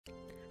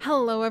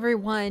Hello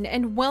everyone,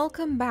 and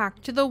welcome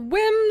back to the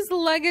Whims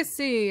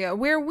Legacy,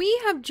 where we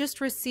have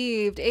just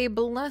received a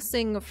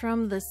blessing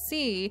from the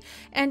sea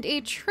and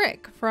a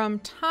trick from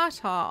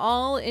Tata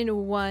all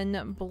in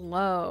one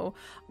blow.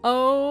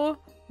 Oh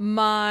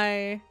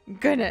my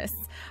goodness.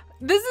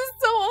 This is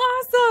so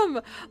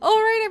awesome!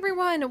 Alright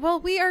everyone, well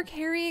we are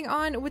carrying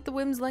on with the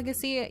Whims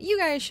Legacy. You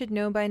guys should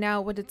know by now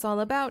what it's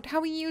all about,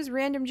 how we use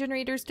random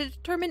generators to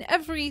determine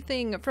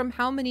everything from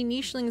how many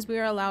nichelings we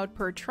are allowed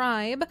per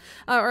tribe,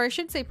 or I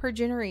should say per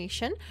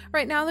generation.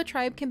 Right now the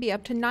tribe can be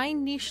up to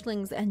 9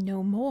 nichelings and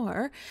no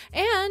more,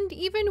 and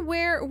even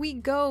where we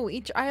go,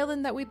 each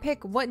island that we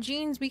pick, what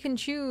genes we can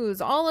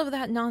choose, all of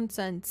that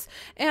nonsense.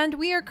 And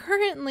we are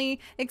currently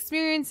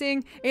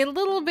experiencing a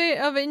little bit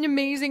of an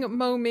amazing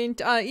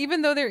moment, even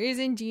though there is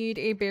indeed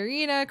a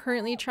Barina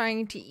currently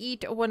trying to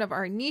eat one of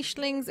our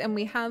nichelings, and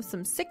we have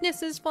some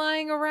sicknesses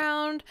flying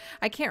around.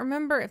 I can't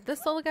remember if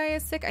this little guy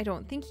is sick. I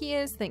don't think he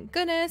is, thank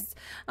goodness.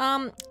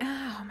 Oh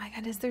my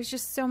goodness, there's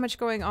just so much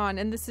going on,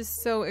 and this is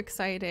so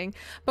exciting.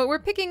 But we're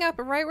picking up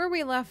right where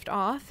we left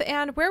off,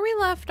 and where we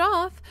left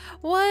off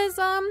was,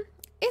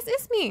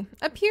 is me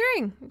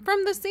appearing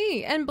from the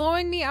sea and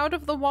blowing me out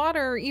of the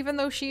water, even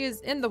though she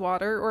is in the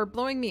water, or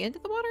blowing me into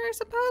the water, I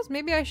suppose.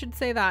 Maybe I should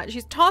say that.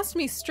 She's tossed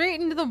me straight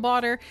into the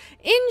water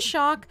in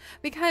shock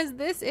because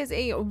this is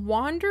a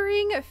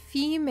wandering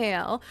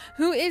female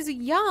who is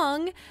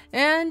young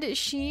and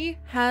she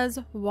has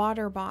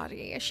water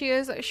body. She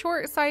is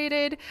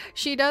short-sighted.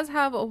 She does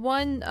have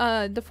one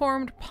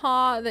deformed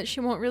paw that she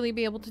won't really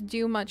be able to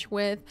do much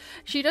with.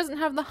 She doesn't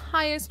have the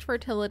highest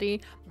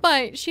fertility,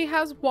 but she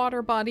has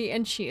water body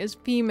and she is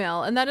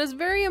female, and that is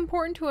very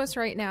important to us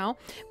right now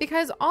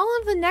because all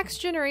of the next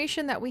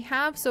generation that we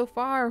have so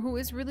far, who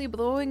is really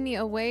blowing me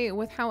away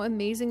with how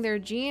amazing their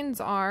genes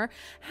are,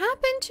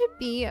 happen to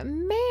be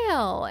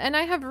male. And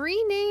I have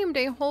renamed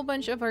a whole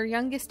bunch of our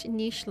youngest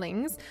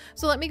nichelings,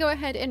 so let me go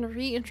ahead and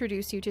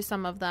reintroduce you to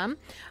some of them.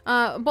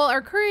 Well,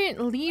 our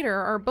current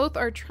leader, or both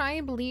our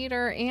tribe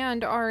leader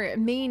and our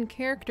main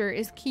character,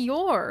 is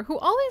Kior, who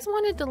always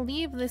wanted to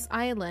leave this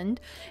island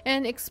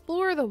and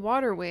explore the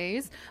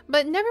waterways,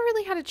 but never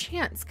really had a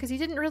chance because he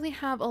didn't really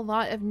have a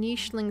lot of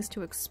nichelings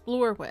to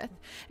explore with.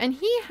 And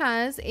he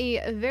has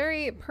a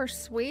very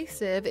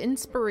persuasive,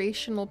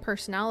 inspirational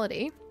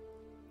personality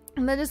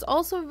that is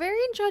also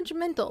very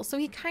judgmental, so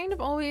he kind of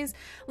always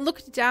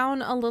looked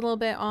down a little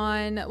bit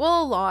on,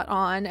 well, a lot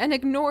on, and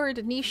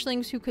ignored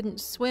nichelings who couldn't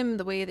swim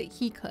the way that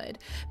he could,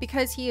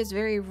 because he is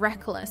very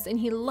reckless and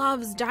he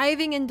loves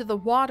diving into the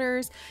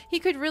waters. He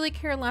could really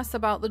care less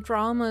about the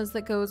dramas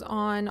that goes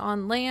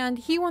on land.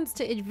 He wants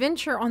to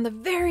adventure on the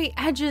very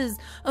edges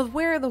of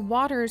where the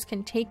waters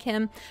can take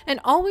him, and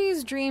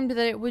always dreamed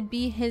that it would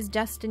be his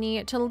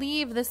destiny to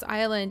leave this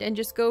island and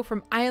just go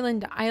from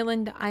island to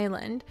island to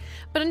island.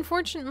 But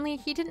unfortunately,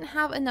 he didn't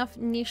have enough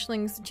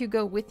nichelings to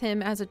go with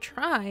him as a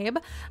tribe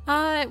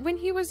when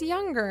he was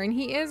younger, and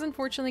he is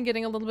unfortunately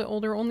getting a little bit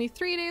older. Only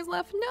 3 days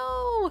left.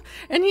 No!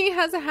 And he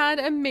has had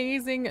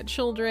amazing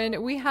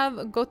children. We have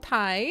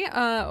Gotai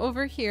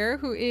over here,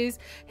 who is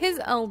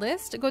his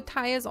eldest.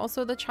 Gotai is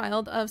also the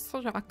child of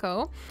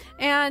Sorako,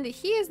 and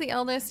he is the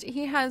eldest.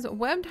 He has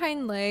webbed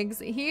hind legs,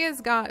 he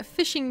has got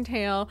fishing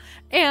tail,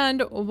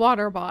 and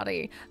water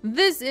body.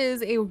 This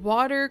is a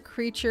water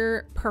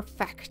creature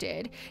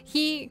perfected.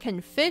 He can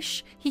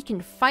fish, he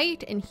can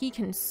fight, and he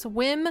can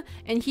swim,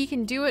 and he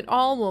can do it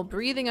all while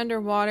breathing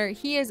underwater.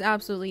 He is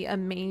absolutely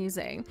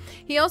amazing.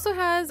 He also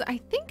has, I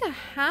think, a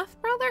half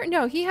brother.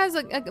 No, he has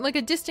like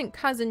a distant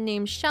cousin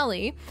named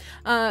Shelly,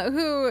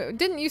 who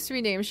didn't used to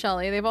be named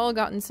Shelly. They've all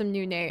gotten some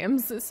new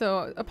names,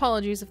 so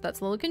apologies if that's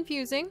a little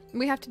confusing.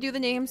 We have to do the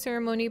name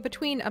ceremony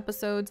between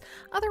episodes,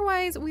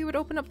 otherwise we would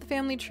open up the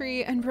family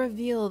tree and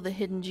reveal the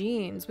hidden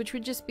genes, which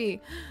would just be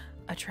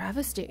a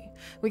travesty.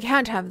 We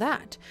can't have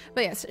that.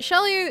 But yes,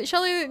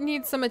 Shelly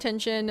needs some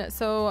attention,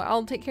 so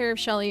I'll take care of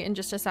Shelly in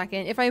just a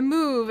second. If I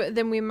move,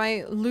 then we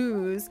might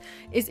lose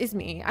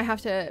Ismi. I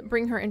have to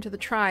bring her into the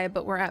tribe,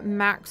 but we're at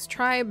max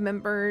tribe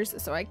members,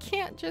 so I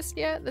can't just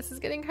yet. This is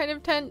getting kind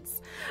of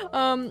tense.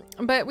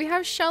 But we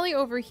have Shelly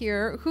over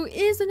here, who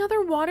is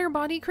another water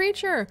body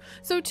creature.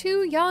 So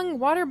 2 young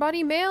water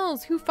body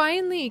males who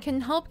finally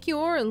can help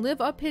Kior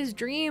live up his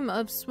dream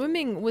of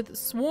swimming with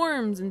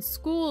swarms and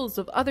schools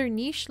of other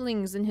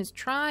nichelings in his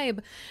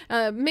tribe,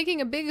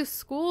 making a big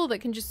school that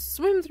can just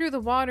swim through the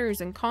waters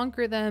and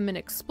conquer them and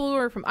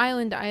explore from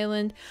island to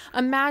island.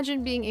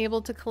 Imagine being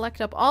able to collect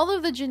up all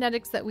of the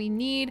genetics that we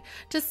need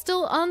to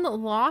still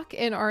unlock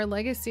in our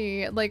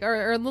legacy, like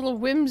our little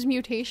Whims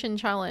mutation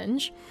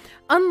challenge.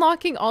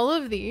 Unlocking all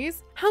of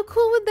these, how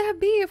cool would that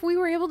be if we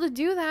were able to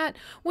do that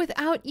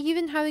without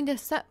even having to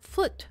set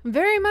foot,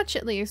 very much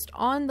at least,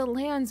 on the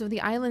lands of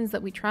the islands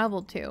that we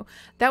traveled to?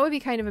 That would be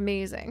kind of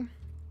amazing.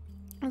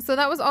 So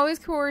that was always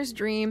Kaoru's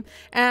dream,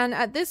 and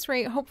at this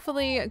rate,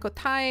 hopefully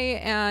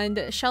Gotai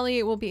and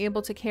Shelly will be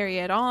able to carry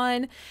it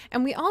on.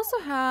 And we also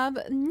have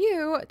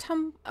new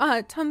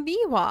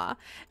Tumbiwa,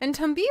 and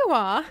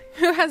Tumbiwa,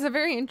 who has a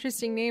very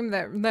interesting name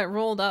that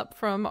rolled up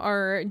from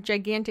our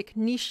gigantic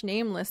niche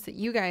name list that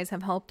you guys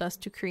have helped us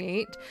to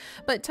create.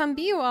 But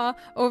Tumbiwa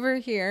over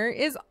here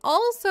is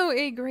also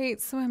a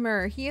great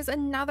swimmer. He is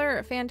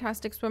another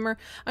fantastic swimmer.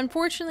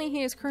 Unfortunately,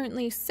 he is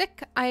currently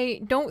sick.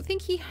 I don't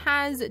think he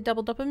has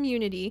doubled up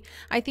immunity.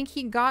 I think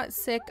he got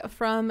sick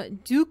from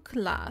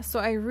Dukla, so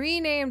I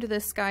renamed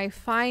this guy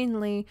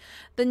finally,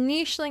 the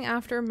nicheling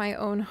after my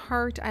own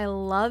heart. I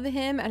love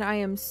him, and I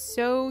am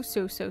so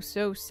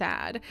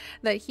sad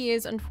that he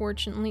is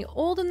unfortunately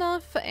old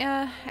enough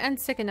and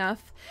sick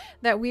enough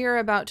that we are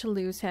about to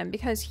lose him,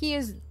 because he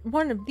is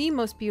one of the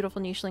most beautiful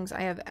nichelings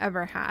I have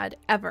ever had,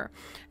 ever,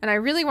 and I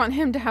really want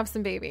him to have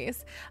some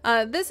babies.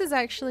 This is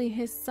actually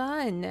his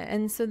son,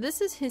 and so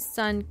this is his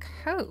son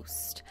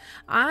Coast.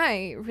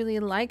 I really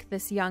like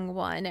this young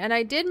one, and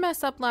I did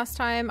mess up last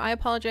time. I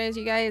apologize,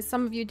 you guys.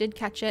 Some of you did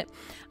catch it.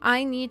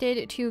 I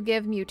needed to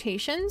give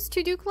mutations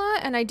to Dukla,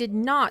 and I did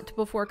not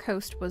before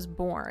Coast was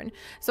born,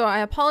 so I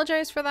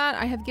apologize for that.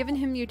 I have given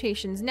him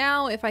mutations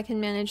now. If I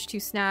can manage to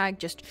snag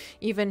just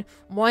even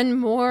one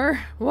more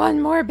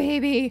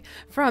baby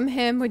from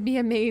him would be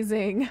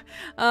amazing.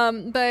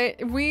 But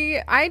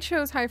I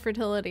chose high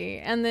fertility,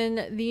 and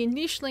then the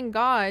nicheling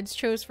gods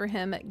chose for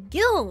him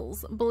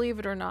gills, believe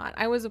it or not.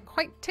 I was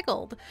quite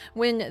tickled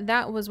when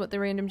that was what the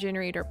random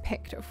generator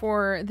picked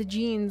for the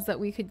genes that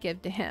we could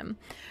give to him.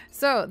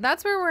 So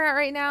that's where we're at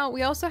right now.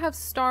 We also have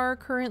Star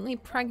currently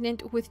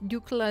pregnant with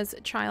Dukla's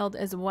child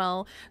as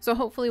well, so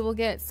hopefully we'll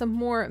get some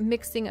more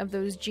mixing of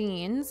those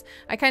genes.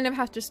 I kind of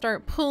have to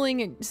start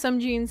pulling at some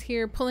genes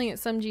here, pulling at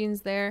some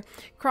genes there,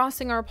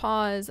 crossing our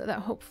paws, that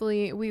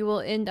hopefully we will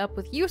end up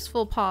with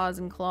useful paws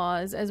and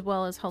claws as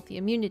well as healthy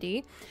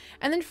immunity.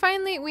 And then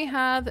finally we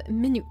have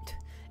Minute.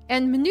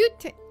 And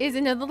Minute is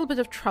in a little bit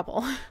of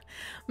trouble.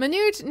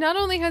 Minute not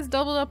only has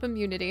doubled up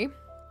immunity,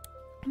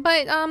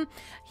 but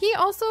he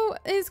also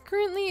is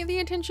currently the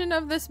attention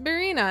of this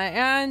Barina,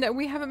 and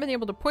we haven't been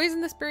able to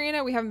poison this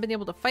Barina. We haven't been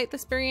able to fight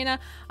this Barina.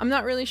 I'm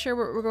not really sure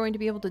what we're going to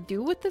be able to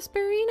do with this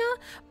Barina,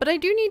 but I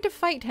do need to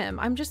fight him.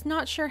 I'm just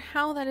not sure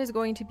how that is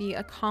going to be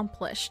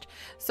accomplished.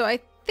 So I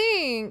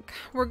think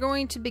we're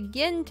going to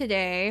begin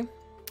today.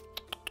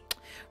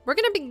 We're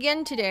going to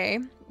begin today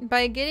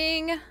by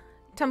getting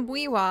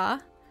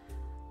Tumbiwa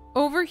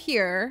over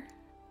here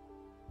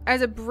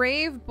as a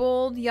brave,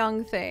 bold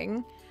young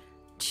thing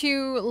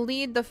to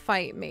lead the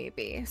fight,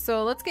 maybe.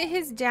 So let's get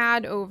his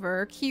dad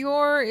over.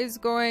 Kior is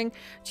going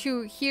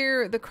to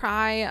hear the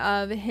cry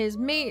of his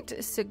mate,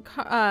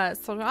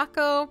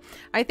 Sorako.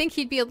 I think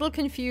he'd be a little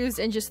confused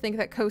and just think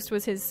that Coast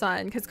was his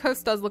son, because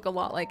Coast does look a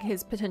lot like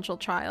his potential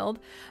child.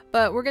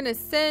 But we're gonna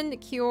send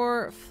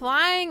Kior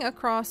flying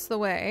across the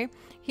way.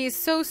 He's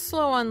so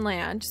slow on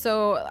land,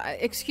 so,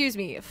 excuse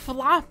me,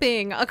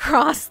 flopping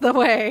across the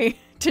way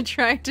to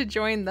try to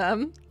join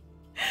them.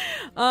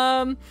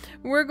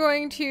 We're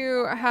going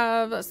to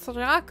have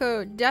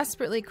Sorako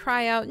desperately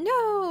cry out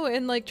no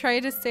and like try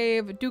to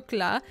save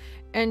Dukla,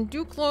 and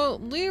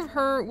Dukla leave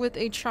her with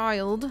a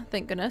child,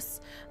 thank goodness.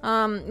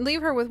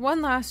 Leave her with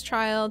one last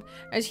child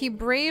as he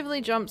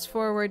bravely jumps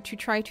forward to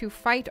try to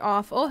fight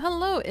off. Oh,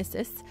 hello,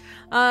 Isis.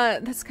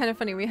 That's kind of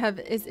funny. We have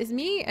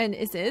Ismi and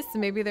Isis.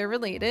 Maybe they're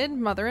related,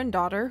 mother and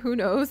daughter, who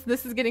knows?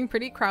 This is getting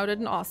pretty crowded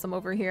and awesome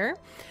over here.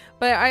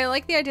 But I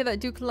like the idea that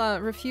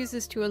Dukla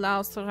refuses to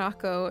allow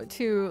Sorako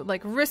to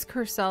like risk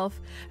herself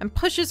and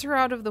pushes her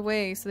out of the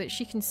way so that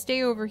she can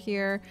stay over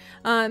here.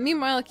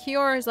 Meanwhile,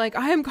 Kior is like,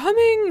 I am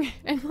coming!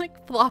 And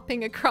like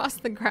flopping across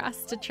the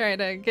grass to try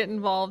to get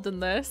involved in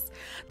this.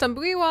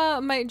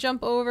 Tumbiwa might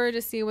jump over to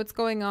see what's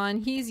going on.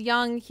 He's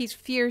young, he's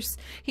fierce,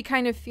 he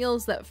kind of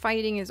feels that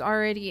fighting is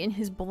already in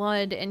his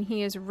blood and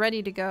he is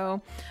ready to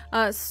go.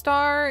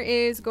 Star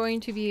is going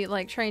to be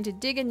like trying to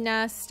dig a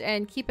nest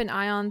and keep an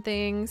eye on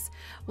things.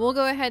 We'll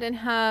go ahead and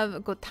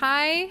have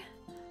Gotai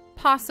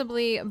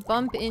possibly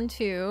bump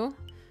into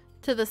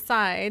to the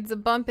sides,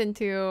 bump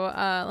into,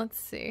 let's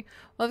see.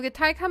 Well, if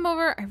Gotai come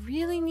over, I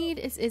really need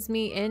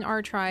Ismi in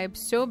our tribe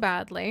so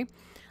badly.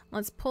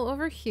 Let's pull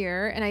over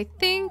here, and I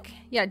think,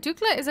 yeah,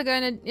 Dukla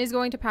is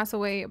going to pass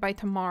away by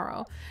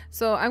tomorrow.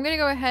 So I'm gonna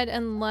go ahead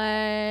and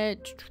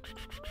let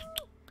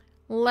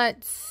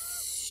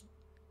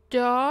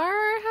Star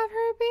have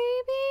her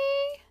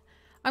baby.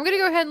 I'm gonna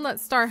go ahead and let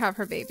Star have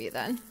her baby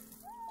then.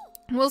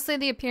 We'll say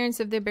the appearance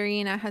of the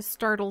Barina has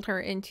startled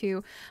her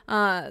into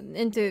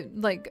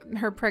like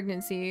her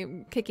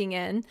pregnancy kicking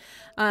in.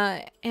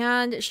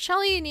 And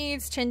Shelly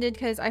needs tended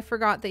because I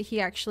forgot that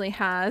he actually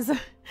has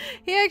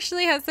He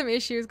actually has some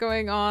issues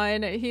going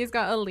on. He's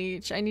got a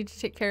leech. I need to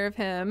take care of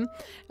him.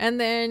 And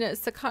then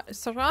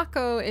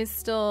Sorako is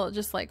still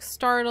just like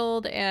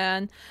startled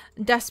and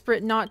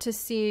desperate not to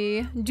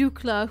see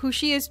Dukla, who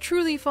she has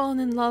truly fallen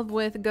in love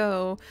with,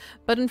 go.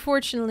 But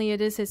unfortunately,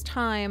 it is his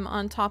time,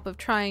 on top of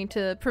trying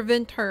to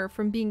prevent her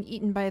from being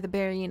eaten by the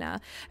Barina.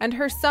 And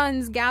her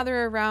sons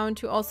gather around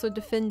to also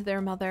defend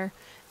their mother.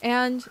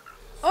 And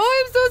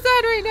oh, I'm so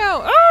sad right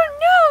now. Oh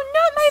no,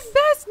 not my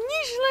best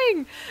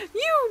nicheling.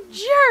 You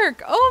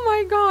jerk. Oh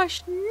my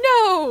gosh,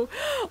 no.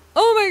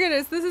 Oh my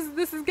goodness,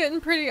 this is getting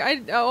pretty.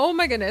 Oh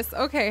my goodness.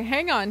 Okay,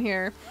 hang on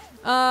here.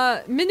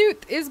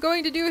 Minute is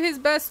going to do his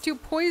best to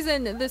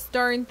poison this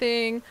darn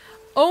thing.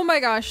 Oh my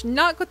gosh,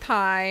 not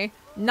Gotai.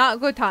 Not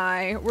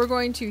Gotai. We're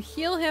going to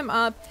heal him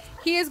up.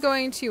 He is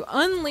going to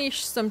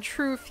unleash some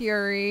true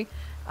fury.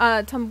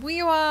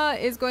 Tumbuiwa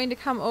is going to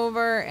come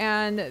over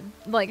and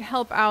like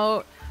help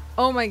out.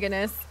 Oh my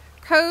goodness.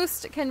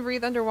 Coast can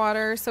breathe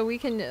underwater, so we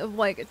can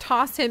like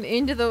toss him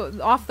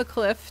into off the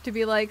cliff to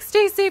be like,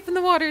 stay safe in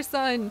the water,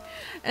 son.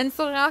 And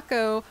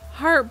Sorako,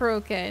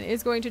 heartbroken,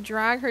 is going to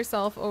drag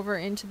herself over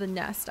into the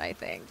nest, I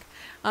think.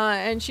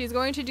 And she's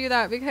going to do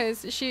that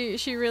because she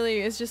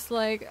really is just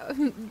like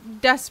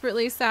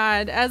desperately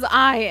sad, as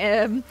I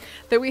am,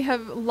 that we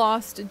have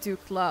lost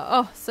Dukla.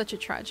 Oh, such a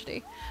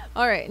tragedy.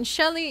 All right, and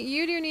Shelly,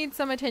 you do need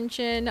some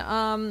attention.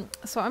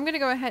 So I'm gonna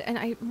go ahead, and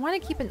I want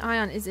to keep an eye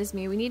on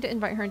Izmi. We need to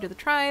invite her into the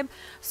tribe.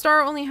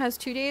 Star only has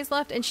 2 days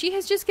left, and she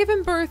has just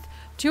given birth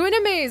to an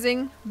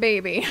amazing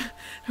baby,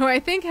 who I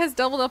think has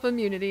doubled up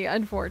immunity,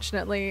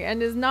 unfortunately,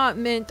 and is not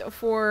meant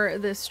for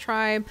this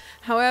tribe.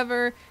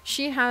 However,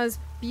 she has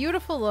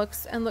beautiful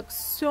looks and looks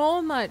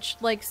so much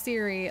like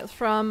Seri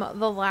from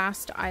the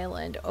last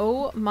island.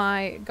 Oh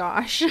my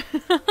gosh.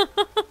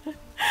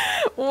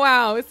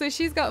 Wow, so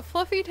she's got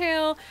fluffy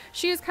tail,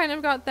 she's kind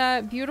of got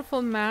that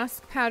beautiful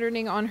mask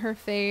patterning on her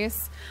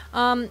face,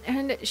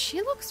 and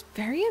she looks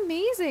very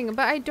amazing,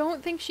 but I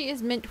don't think she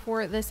is meant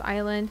for this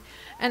island,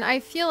 and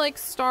I feel like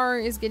Star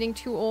is getting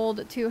too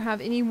old to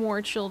have any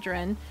more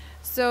children,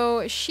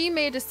 so she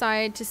may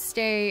decide to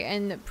stay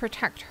and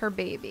protect her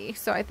baby.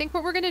 So I think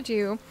what we're gonna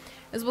do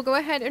is we'll go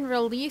ahead and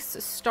release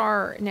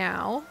Star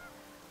now.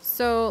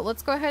 So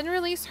let's go ahead and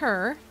release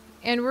her.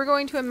 And we're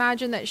going to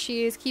imagine that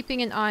she is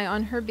keeping an eye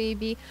on her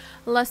baby,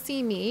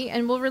 Lasimi.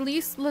 And we'll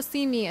release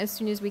Lasimi as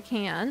soon as we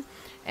can.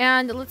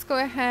 And let's go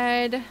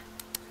ahead.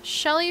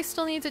 Shelly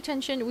still needs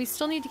attention. We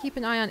still need to keep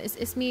an eye on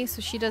Izmi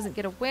so she doesn't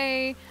get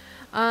away.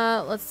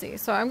 Let's see.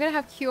 So I'm going to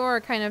have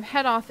Kiora kind of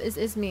head off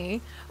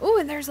Izmi. Oh,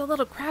 and there's a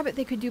little crabbit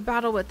they could do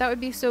battle with. That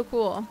would be so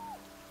cool.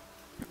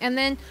 And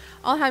then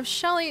I'll have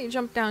Shelly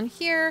jump down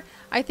here.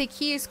 I think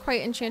he is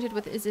quite enchanted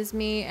with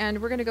Izmi.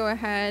 And we're going to go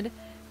ahead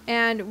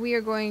and we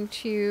are going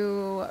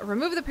to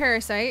remove the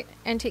parasite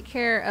and take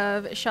care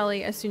of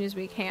Shelly as soon as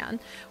we can.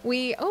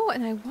 Oh,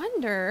 and I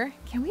wonder,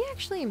 can we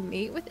actually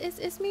mate with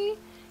Izmi?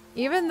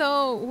 Even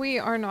though we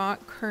are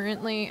not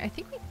currently, I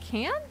think we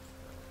can?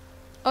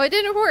 Oh, it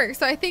didn't work.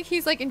 So I think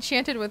he's like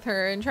enchanted with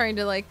her and trying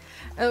to like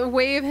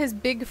wave his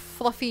big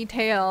fluffy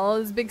tail,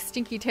 his big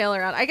stinky tail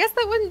around. I guess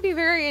that wouldn't be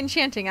very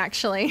enchanting,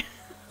 actually.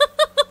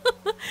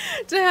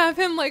 To have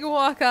him like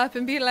walk up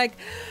and be like,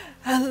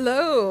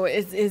 hello,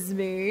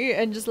 Izmi,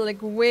 and just like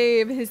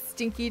wave his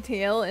stinky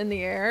tail in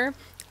the air.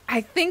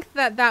 I think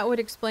that that would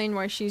explain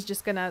why she's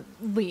just gonna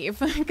leave,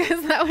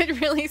 because that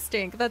would really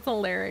stink. That's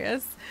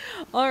hilarious.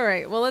 All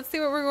right, well, let's see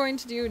what we're going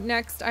to do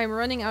next. I'm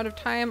running out of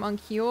time on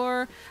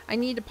Kior. I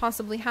need to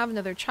possibly have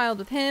another child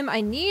with him.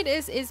 I need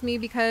Izmi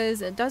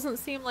because it doesn't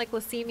seem like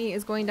Lasimi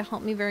is going to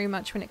help me very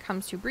much when it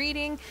comes to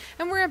breeding,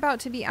 and we're about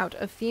to be out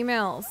of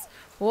females.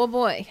 Oh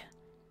boy.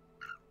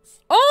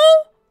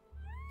 Oh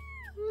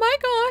my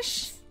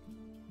gosh.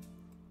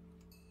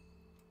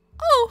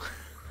 Oh.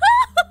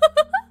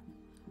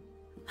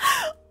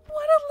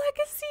 What a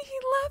legacy he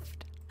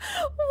left.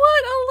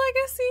 What a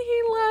legacy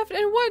he left.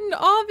 And what an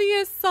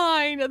obvious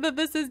sign that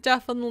this is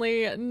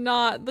definitely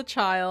not the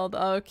child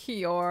of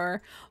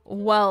Kior.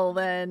 Well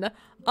then.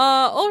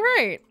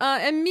 Alright.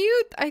 And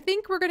Mute, I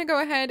think we're gonna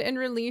go ahead and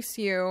release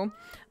you,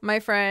 my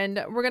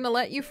friend. We're gonna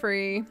let you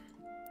free,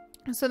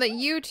 so that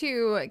you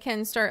two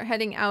can start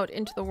heading out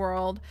into the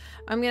world.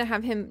 I'm gonna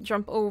have him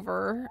jump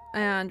over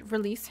and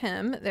release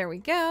him. There we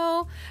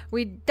go.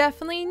 We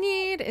definitely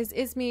need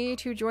Izmi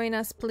to join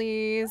us,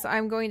 please.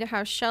 I'm going to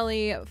have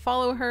Shelly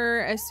follow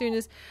her as soon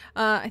as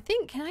I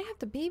think, can I have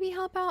the baby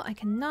help out? I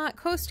cannot.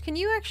 Coast, can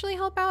you actually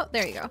help out?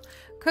 There you go.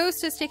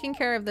 Coast is taking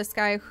care of this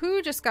guy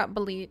who just got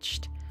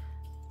bleached.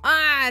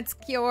 Ah, it's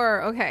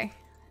Kior. Okay.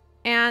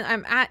 And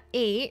I'm at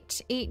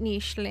 8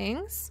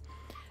 nichelings.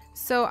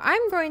 So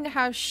I'm going to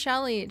have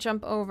Shelly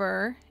jump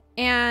over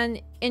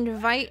and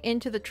invite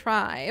into the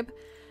tribe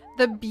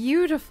the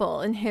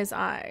beautiful in his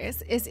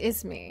eyes is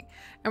Izmi.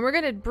 And we're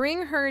going to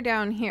bring her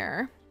down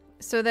here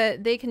so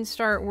that they can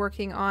start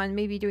working on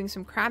maybe doing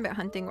some crabbit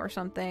hunting or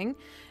something.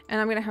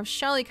 And I'm going to have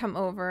Shelly come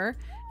over,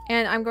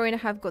 and I'm going to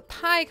have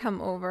Gotai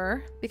come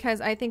over, because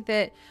I think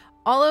that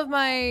all of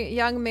my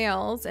young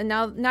males, and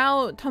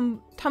now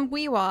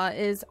Tumbuiwa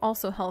is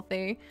also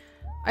healthy.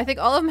 I think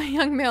all of my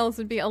young males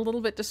would be a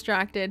little bit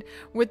distracted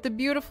with the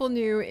beautiful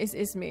new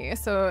Ismi.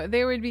 So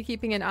they would be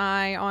keeping an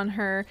eye on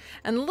her.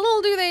 And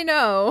little do they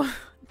know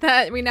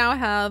that we now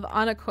have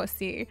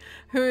Anakosi,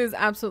 who is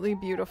absolutely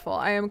beautiful.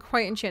 I am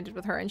quite enchanted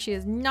with her, and she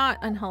is not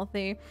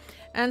unhealthy.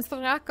 And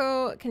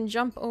Sorako can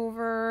jump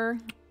over.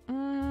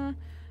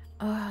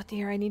 Oh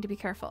dear, I need to be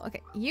careful.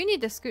 Okay, you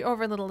need to scoot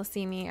over, little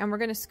Lasimi, and we're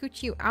going to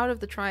scoot you out of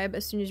the tribe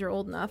as soon as you're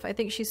old enough. I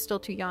think she's still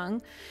too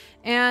young.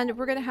 And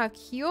we're going to have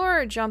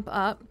Kior jump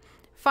up,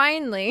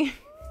 finally,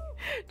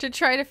 to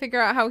try to figure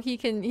out how he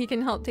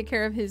can help take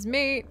care of his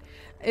mate.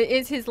 It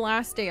is his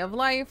last day of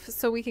life,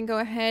 so we can go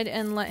ahead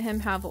and let him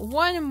have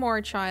one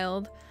more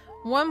child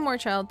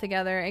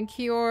together, and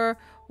Kior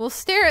will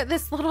stare at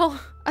this little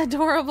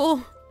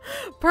adorable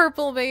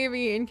purple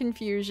baby in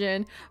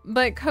confusion,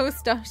 but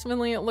Coast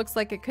definitely, it looks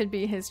like it could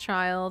be his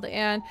child.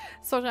 And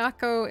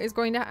Sorako is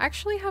going to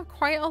actually have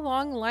quite a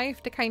long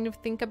life to kind of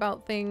think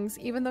about things,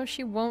 even though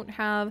she won't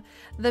have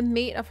the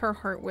mate of her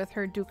heart with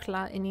her,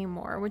 Dukla,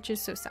 anymore, which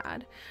is so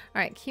sad.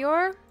 All right,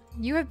 Kior,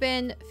 you have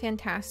been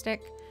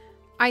fantastic.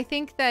 I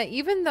think that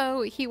even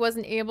though he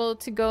wasn't able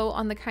to go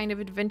on the kind of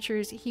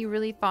adventures he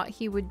really thought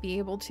he would be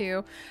able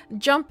to,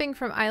 jumping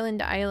from island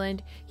to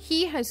island,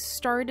 he has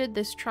started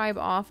this tribe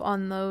off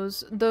on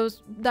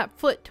that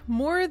foot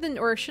more than,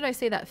 or should I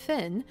say that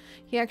fin,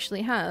 he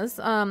actually has,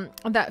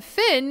 that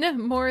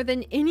fin more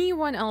than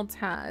anyone else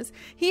has.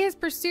 He has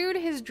pursued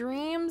his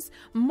dreams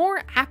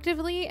more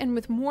actively and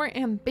with more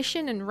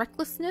ambition and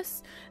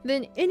recklessness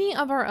than any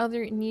of our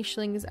other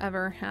nichelings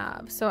ever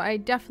have. So I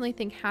definitely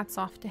think hats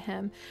off to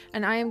him,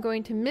 and I am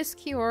going to miss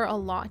Kior a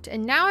lot.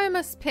 And now I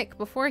must pick,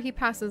 before he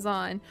passes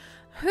on,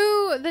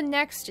 who the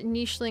next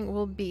nicheling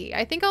will be.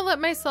 I think I'll let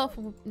myself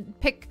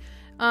pick,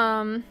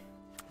 I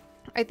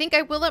think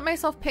I will let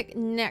myself pick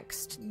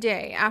next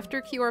day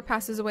after Kior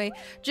passes away,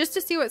 just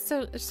to see what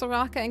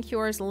Soraka and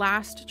Kior's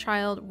last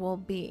child will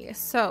be.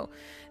 So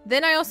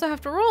then I also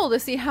have to roll to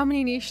see how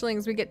many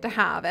nichelings we get to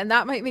have, and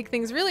that might make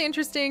things really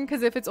interesting,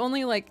 because if it's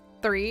only like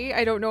 3,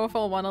 I don't know if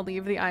I'll want to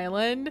leave the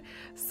island.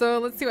 So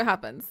let's see what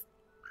happens.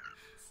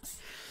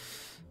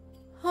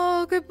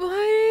 Oh,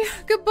 goodbye.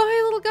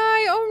 Goodbye, little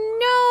guy.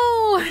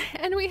 Oh, no.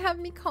 And we have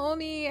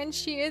Mikomi, and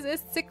she is a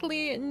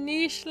sickly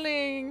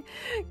nicheling.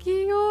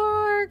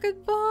 Kior,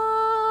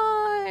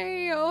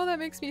 goodbye. Oh, that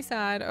makes me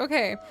sad.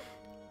 Okay.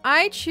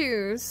 I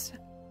choose,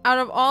 out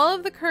of all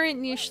of the current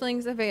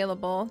nichelings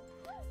available,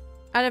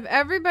 out of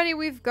everybody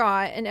we've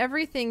got and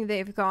everything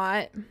they've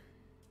got,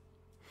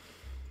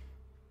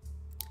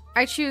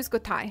 I choose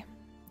Gotai.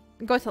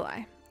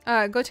 Gotalai.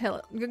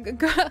 Gotali,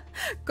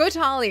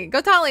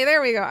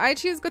 there we go. I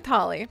choose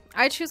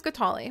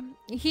Gotali.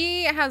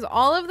 He has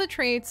all of the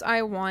traits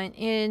I want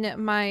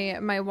in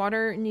my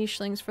water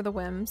nichelings for the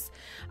Whims.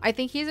 I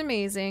think he's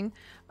amazing.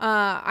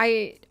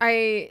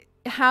 I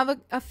have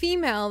a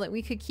female that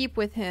we could keep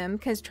with him,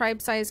 because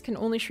tribe size can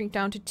only shrink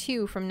down to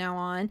 2 from now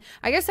on.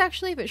 I guess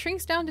actually if it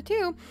shrinks down to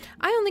 2,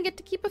 I only get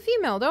to keep a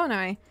female, don't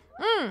I?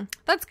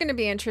 That's gonna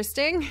be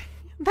interesting.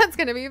 That's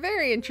going to be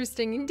very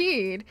interesting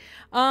indeed.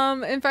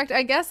 In fact,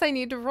 I guess I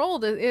need to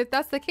roll. If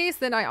that's the case,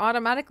 then I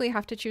automatically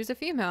have to choose a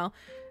female.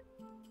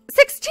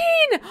 16!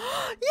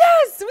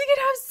 Yes! We can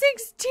have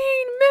 16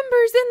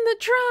 members in the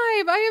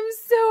tribe! I am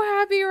so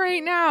happy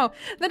right now.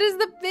 That is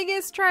the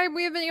biggest tribe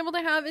we have been able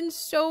to have in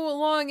so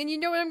long. And you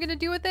know what I'm going to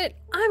do with it?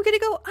 I'm going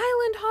to go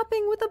island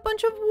hopping with a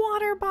bunch of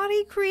water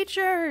body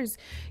creatures.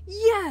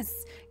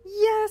 Yes!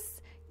 Yes!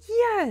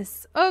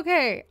 Yes.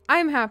 Okay.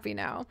 I'm happy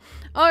now.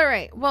 All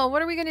right. Well,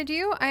 what are we going to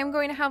do? I am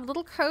going to have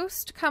little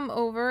Coast come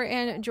over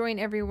and join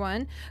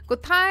everyone.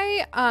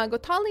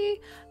 Gotali,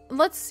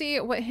 let's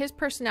see what his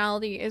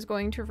personality is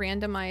going to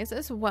randomize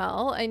as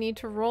well. I need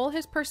to roll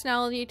his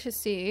personality to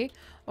see.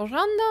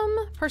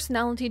 Random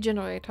personality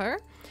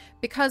generator.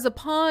 Because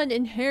upon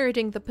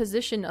inheriting the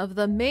position of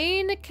the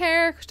main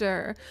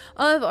character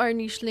of our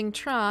nicheling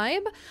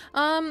tribe,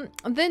 then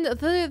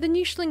the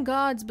nicheling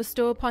gods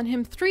bestow upon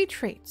him 3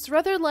 traits,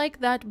 rather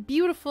like that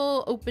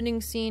beautiful opening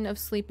scene of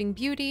Sleeping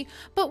Beauty,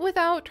 but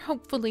without,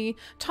 hopefully,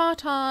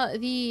 Tata,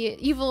 the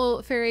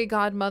evil fairy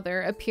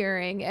godmother,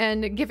 appearing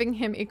and giving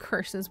him a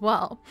curse as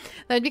well.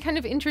 That'd be kind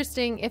of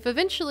interesting if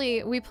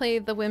eventually we play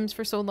the Whims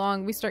for so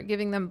long, we start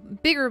giving them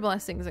bigger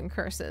blessings and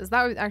curses.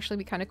 That would actually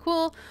be kind of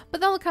cool, but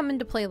that'll come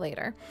into play later.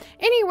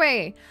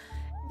 Anyway,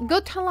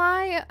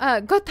 Gotali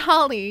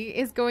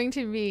is going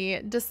to be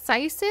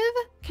decisive,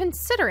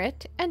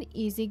 considerate, and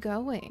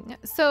easygoing.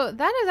 So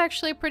that is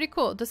actually pretty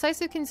cool.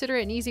 Decisive,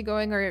 considerate, and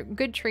easygoing are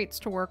good traits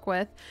to work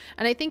with.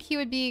 And I think he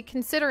would be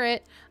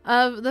considerate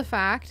of the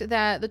fact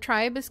that the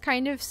tribe is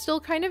still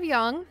kind of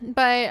young,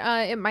 but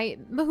it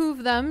might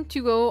behoove them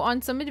to go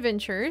on some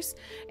adventures,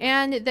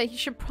 and that he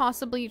should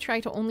possibly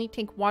try to only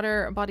take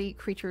water body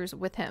creatures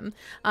with him.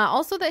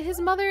 Also that his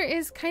mother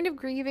is kind of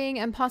grieving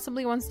and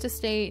possibly wants to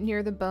stay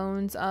near the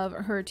bones of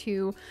her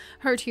two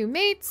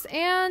mates,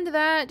 and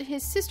that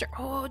his sister,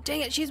 oh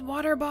dang it, she's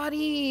water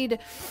bodied.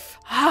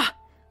 I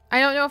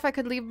don't know if I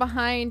could leave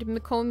behind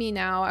Mikomi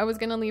now. I was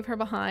gonna leave her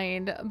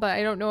behind, but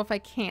I don't know if I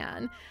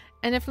can.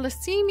 And if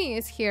Lasimi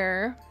is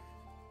here,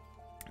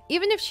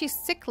 even if she's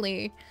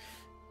sickly,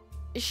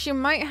 she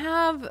might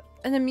have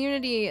an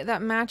immunity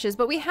that matches.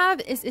 But we have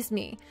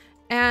Ismi,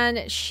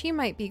 and she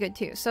might be good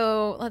too.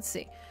 So let's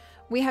see.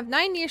 We have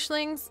 9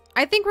 nichelings.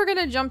 I think we're going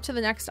to jump to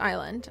the next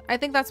island. I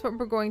think that's what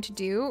we're going to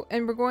do.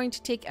 And we're going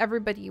to take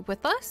everybody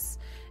with us.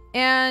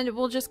 And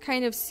we'll just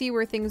kind of see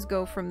where things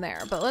go from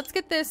there. But let's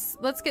get this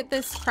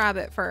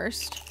crabbit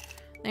first.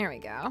 There we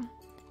go.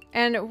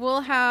 And we'll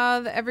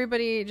have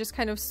everybody just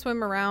kind of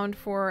swim around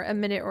for a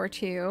minute or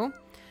two.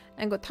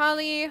 And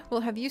Gotali,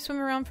 we'll have you swim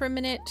around for a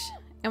minute.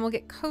 And we'll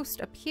get Coast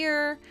up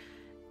here.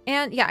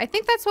 And yeah, I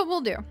think that's what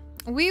we'll do.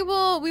 We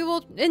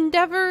will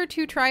endeavor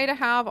to try to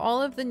have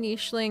all of the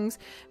nichelings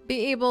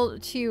be able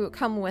to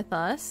come with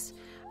us.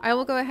 I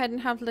will go ahead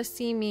and have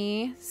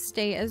Lasimi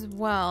stay as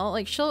well.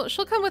 Like she'll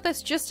come with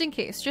us just in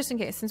case,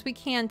 since we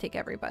can take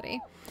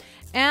everybody.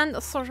 And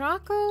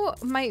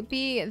Sorako might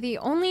be the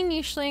only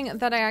nicheling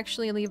that I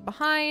actually leave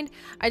behind.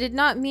 I did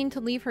not mean to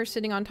leave her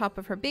sitting on top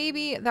of her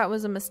baby. That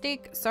was a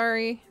mistake.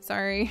 Sorry.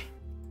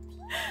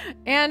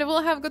 And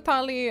we'll have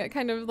Gotali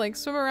kind of like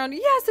swim around.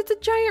 Yes, it's a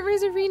giant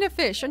Razorina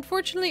fish.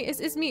 Unfortunately,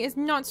 Ismi is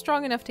not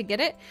strong enough to get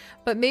it,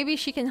 but maybe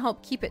she can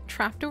help keep it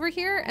trapped over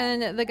here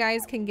and the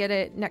guys can get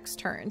it next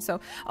turn.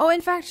 So, oh,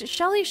 in fact,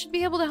 Shelly should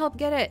be able to help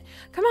get it.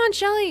 Come on,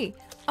 Shelly.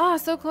 Oh,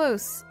 so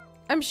close.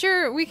 I'm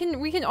sure we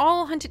can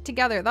all hunt it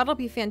together. That'll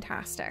be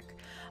fantastic.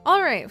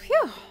 All right.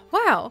 Phew.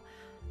 Wow.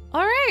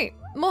 All right.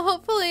 Well,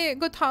 hopefully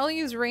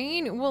Gotali's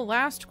reign will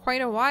last quite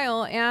a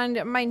while,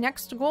 and my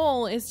next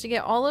goal is to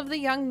get all of the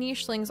young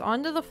nichelings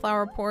onto the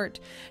flower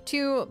port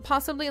to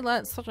possibly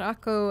let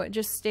Sorako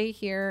just stay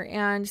here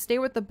and stay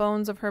with the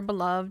bones of her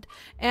beloved,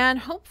 and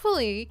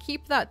hopefully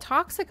keep that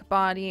toxic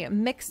body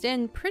mixed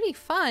in pretty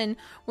fun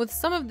with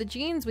some of the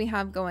genes we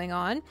have going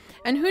on.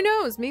 And who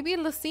knows, maybe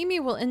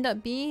Lasimi will end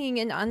up being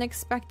an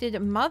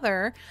unexpected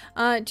mother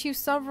to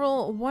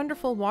several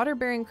wonderful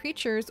water-bearing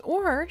creatures,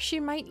 or she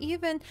might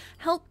even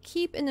help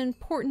keep an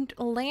important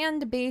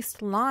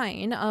land-based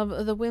line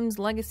of the Whims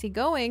legacy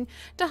going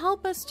to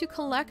help us to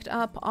collect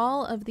up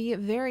all of the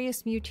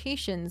various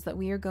mutations that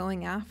we are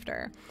going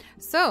after.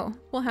 So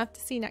we'll have to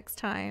see next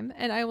time,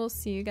 and I will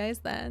see you guys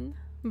then.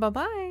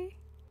 Bye-bye!